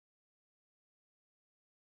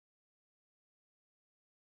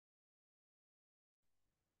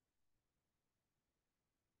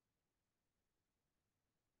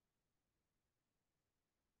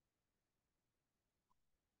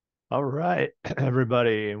All right,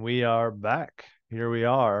 everybody, and we are back. Here we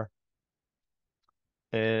are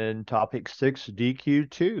in topic 6,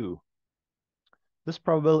 DQ2. This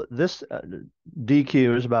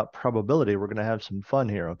DQ is about probability. We're going to have some fun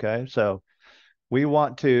here, okay? So we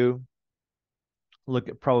want to look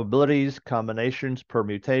at probabilities, combinations,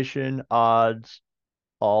 permutation, odds,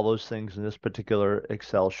 all those things in this particular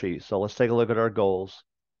Excel sheet. So let's take a look at our goals.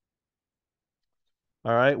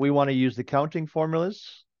 All right, we want to use the counting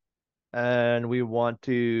formulas, and we want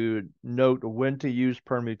to note when to use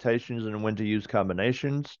permutations and when to use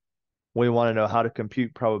combinations. We want to know how to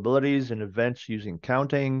compute probabilities in events using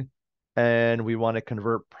counting, and we want to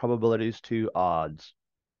convert probabilities to odds.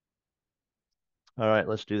 All right,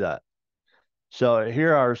 let's do that. So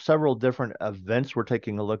here are several different events we're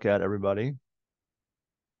taking a look at, everybody.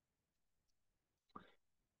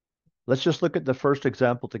 Let's just look at the first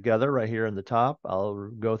example together right here in the top. I'll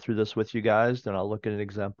go through this with you guys, then I'll look at an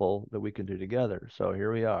example that we can do together. So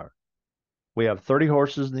here we are. We have 30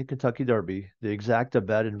 horses in the Kentucky Derby. The exact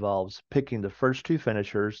bet involves picking the first two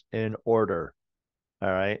finishers in order.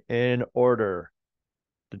 All right, in order.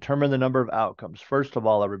 Determine the number of outcomes. First of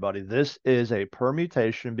all, everybody, this is a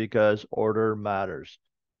permutation because order matters.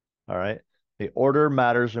 All right. The order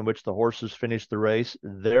matters in which the horses finish the race.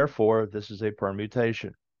 Therefore, this is a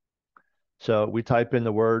permutation. So we type in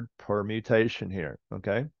the word permutation here.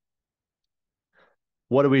 Okay.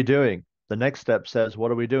 What are we doing? The next step says, what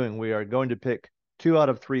are we doing? We are going to pick 2 out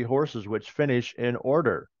of 3 horses which finish in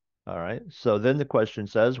order. All right. So then the question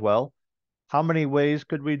says, well, how many ways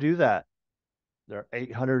could we do that? There are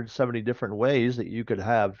 870 different ways that you could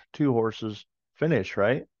have 2 horses finish,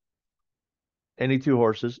 right? Any 2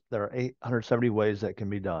 horses, there are 870 ways that can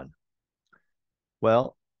be done.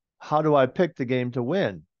 Well, how do I pick the game to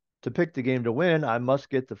win? To pick the game to win, I must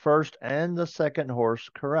get the first and the second horse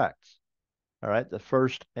correct. All right, the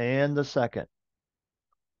first and the second.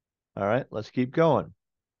 All right, let's keep going.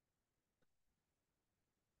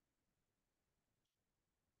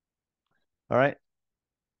 All right,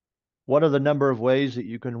 what are the number of ways that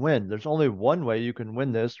you can win? There's only one way you can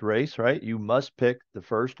win this race, right? You must pick the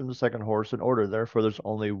first and the second horse in order. Therefore, there's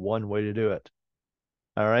only one way to do it.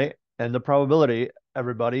 All right. And the probability,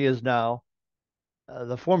 everybody, is now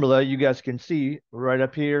the formula you guys can see right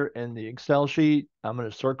up here in the Excel sheet. I'm going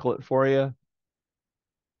to circle it for you.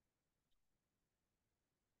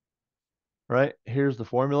 Right. Here's the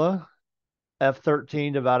formula.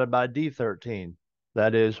 F13 divided by D13.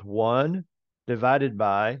 That is 1 divided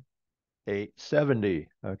by 870.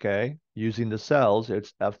 Okay. Using the cells,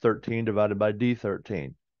 it's F13 divided by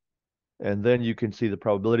D13. And then you can see the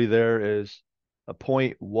probability there is a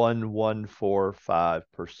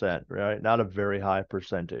 0.1145%, right? Not a very high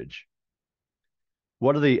percentage.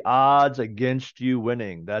 What are the odds against you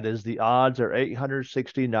winning? That is, the odds are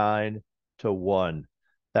 869 to 1.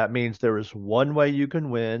 That means there is one way you can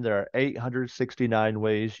win. There are 869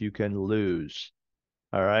 ways you can lose.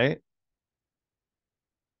 All right.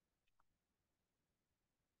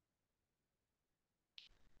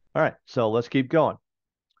 All right. So let's keep going.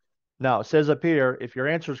 Now it says up here, if your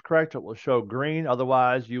answer is correct, it will show green.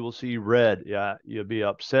 Otherwise, you will see red. Yeah, you'll be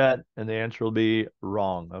upset and the answer will be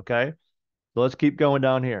wrong. Okay. So let's keep going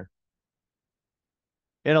down here.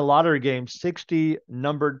 In a lottery game, 60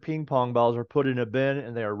 numbered ping pong balls are put in a bin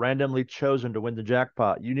and they are randomly chosen to win the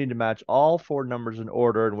jackpot. You need to match all 4 numbers in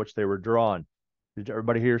order in which they were drawn. Did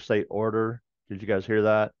everybody here say order? Did you guys hear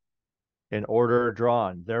that? In order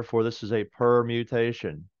drawn. Therefore, this is a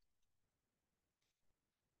permutation.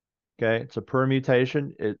 Okay, it's a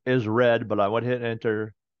permutation. It is red, but I would hit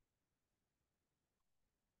enter.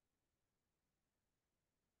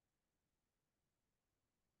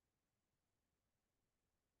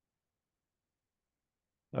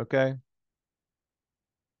 Okay,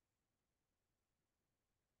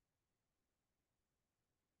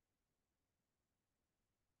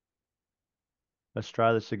 let's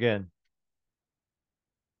try this again.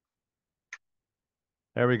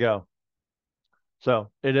 There we go.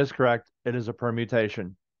 So it is correct. It is a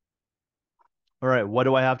permutation. All right, what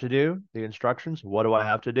do I have to do? The instructions. What do I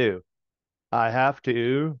have to do? I have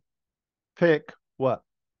to pick what?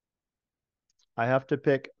 I have to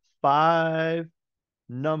pick 5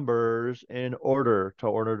 numbers in order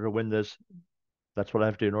to win this. That's what I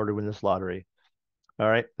have to do in order to win this lottery. All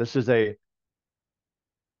right. This is a,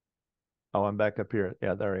 oh, I'm back up here.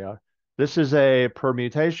 Yeah, there we are. This is a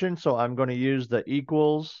permutation. So I'm going to use the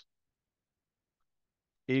equals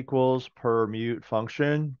permute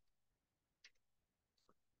function.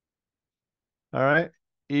 All right.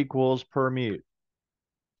 Equals permute.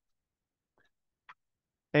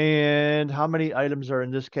 And how many items are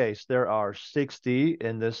in this case? There are 60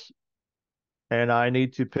 in this And I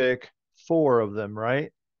need to pick 4 of them,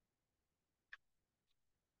 right?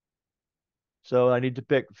 So I need to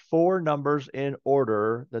pick 4 numbers in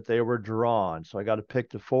order that they were drawn. So I got to pick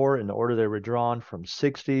the 4 in the order they were drawn from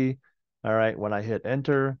 60. All right, when I hit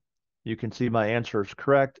enter, you can see my answer is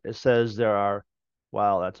correct. It says there are,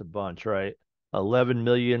 wow, that's a bunch, right?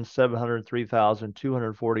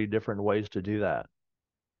 11,703,240 different ways to do that.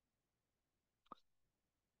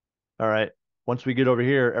 All right, once we get over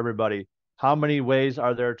here, everybody, how many ways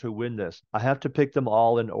are there to win this? I have to pick them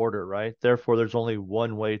all in order, right? Therefore, there's only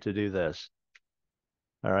one way to do this.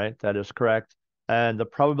 All right, that is correct. And the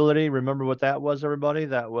probability, remember what that was, everybody?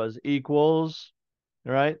 That was equals,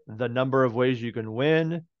 all right, the number of ways you can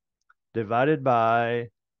win divided by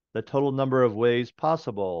the total number of ways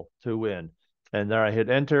possible to win. And there I hit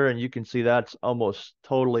enter, and you can see that's almost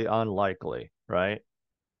totally unlikely, right?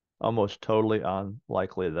 Almost totally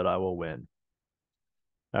unlikely that I will win.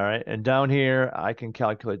 All right, and down here, I can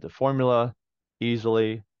calculate the formula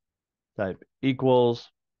easily. Type equals,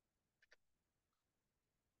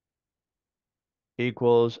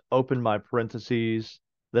 open my parentheses.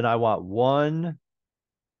 Then I want 1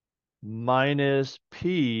 minus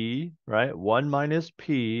P, right? 1 minus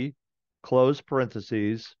P, close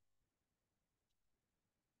parentheses,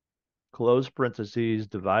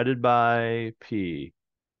 divided by P.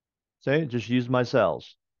 Say, just use my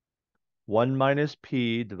cells. 1 minus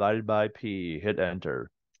P divided by P, hit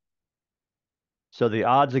enter. So the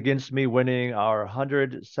odds against me winning are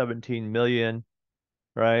 117 million,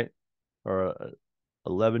 right? Or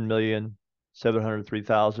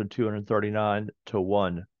 11,703,239 to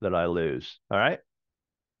 1 that I lose. All right.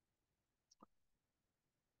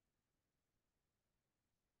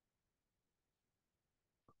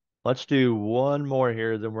 Let's do one more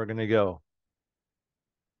here, then we're going to go.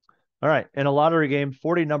 All right. In a lottery game,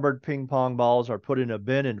 40 numbered ping pong balls are put in a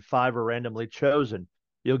bin and 5 are randomly chosen.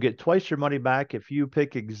 You'll get twice your money back if you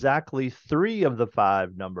pick exactly 3 of the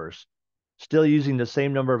 5 numbers. Still using the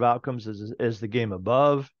same number of outcomes as the game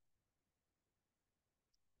above.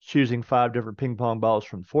 Choosing 5 different ping pong balls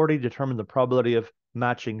from 40, determine the probability of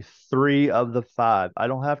matching 3 of the 5. I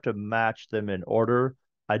don't have to match them in order.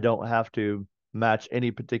 I don't have to match any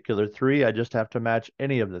particular 3. I just have to match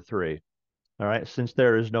any of the 3. All right, since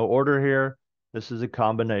there is no order here, this is a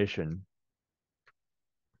combination.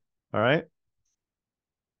 All right.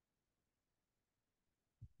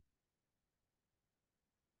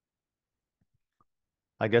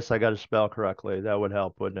 I guess I got to spell correctly. That would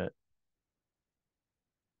help, wouldn't it?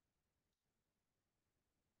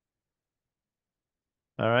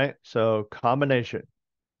 All right, so combination.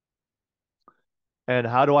 And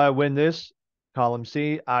how do I win this? Column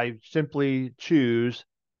C, I simply choose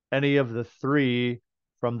any of the 3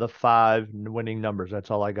 from the 5 winning numbers.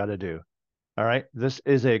 That's all I got to do. All right, this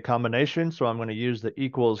is a combination, so I'm going to use the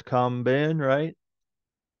equals combin, right?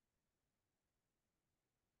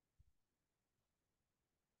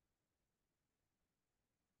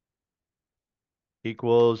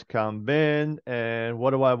 Equals combin, and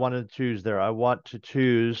what do I want to choose there? I want to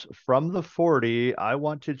choose from the 40, I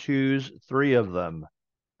want to choose 3 of them,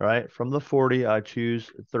 right? From the 40, I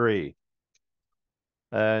choose 3.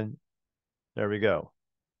 And there we go.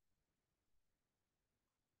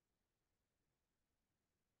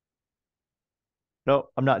 No,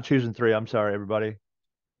 I'm not choosing 3. I'm sorry, everybody.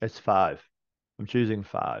 It's 5. I'm choosing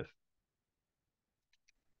 5.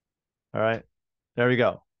 All right. There we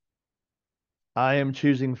go. I am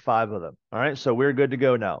choosing 5 of them. All right. So we're good to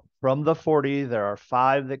go now. From the 40, there are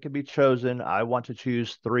 5 that can be chosen. I want to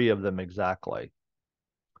choose 3 of them exactly.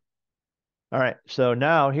 All right. So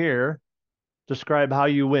now here, describe how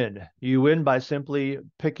you win. You win by simply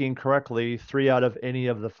picking correctly 3 out of any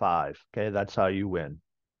of the 5. Okay. That's how you win.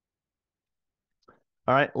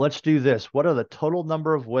 All right. Let's do this. What are the total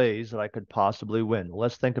number of ways that I could possibly win?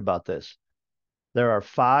 Let's think about this. There are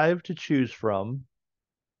 5 to choose from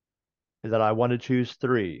that I want to choose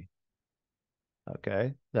 3.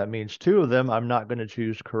 Okay, that means 2 of them I'm not going to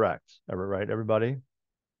choose correct. Right, everybody?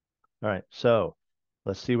 All right, so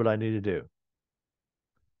let's see what I need to do.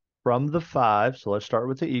 From the 5, so let's start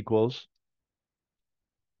with the equals.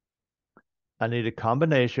 I need a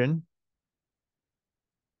combination.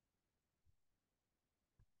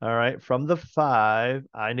 All right, from the 5,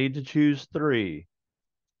 I need to choose 3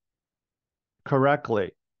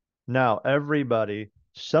 correctly. Now, everybody,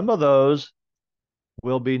 some of those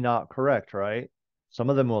will be not correct, right? Some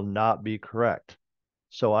of them will not be correct.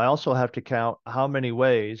 So I also have to count how many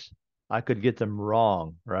ways I could get them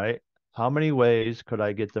wrong, right? How many ways could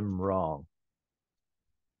I get them wrong?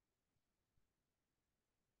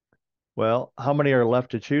 Well, how many are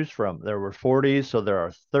left to choose from? There were 40, so there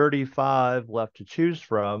are 35 left to choose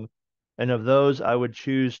from. And of those, I would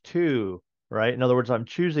choose two, right? In other words, I'm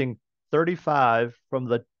choosing 35 from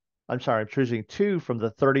the, I'm sorry, I'm choosing two from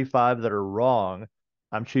the 35 that are wrong.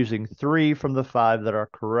 I'm choosing three from the five that are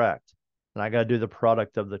correct. And I got to do the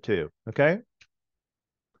product of the two, okay?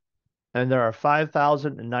 And there are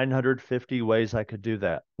 5,950 ways I could do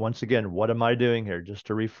that. Once again, what am I doing here? Just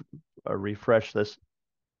to refresh this,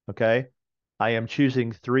 okay? I am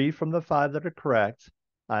choosing three from the five that are correct.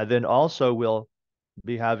 I then also will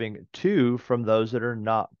be having two from those that are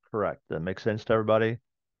not correct. That makes sense to everybody?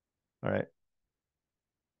 All right.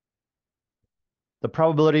 The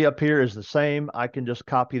probability up here is the same. I can just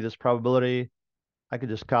copy this probability. I can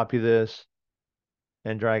just copy this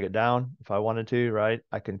and drag it down if I wanted to, right?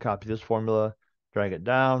 I can copy this formula, drag it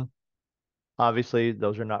down. Obviously,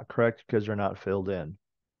 those are not correct because they're not filled in.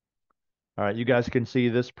 All right, you guys can see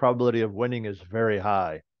this probability of winning is very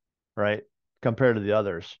high, right? Compared to the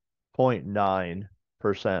others,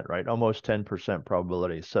 0.9%, right? Almost 10%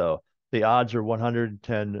 probability. So the odds are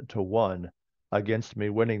 110 to 1 against me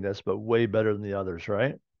winning this, but way better than the others,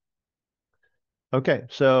 right? Okay,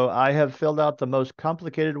 so I have filled out the most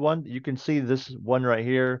complicated one. You can see this one right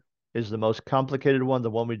here is the most complicated one, the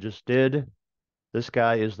one we just did. This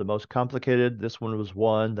guy is the most complicated. This one was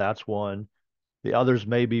one, that's one. The others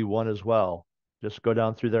may be one as well. Just go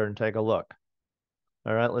down through there and take a look.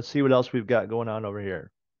 All right, let's see what else we've got going on over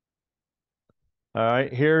here. All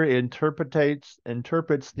right, here interprets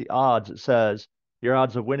the odds. It says your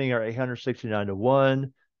odds of winning are 869 to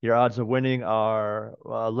 1. Your odds of winning are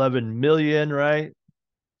 11 million, right?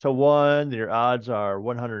 To 1. Your odds are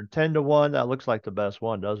 110 to 1. That looks like the best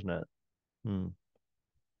one, doesn't it? Hmm.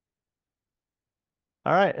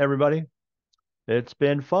 All right, everybody. It's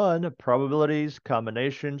been fun. Probabilities,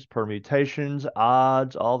 combinations, permutations,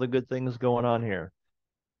 odds, all the good things going on here.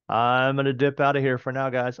 I'm going to dip out of here for now,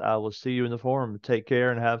 guys. I will see you in the forum. Take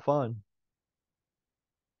care and have fun.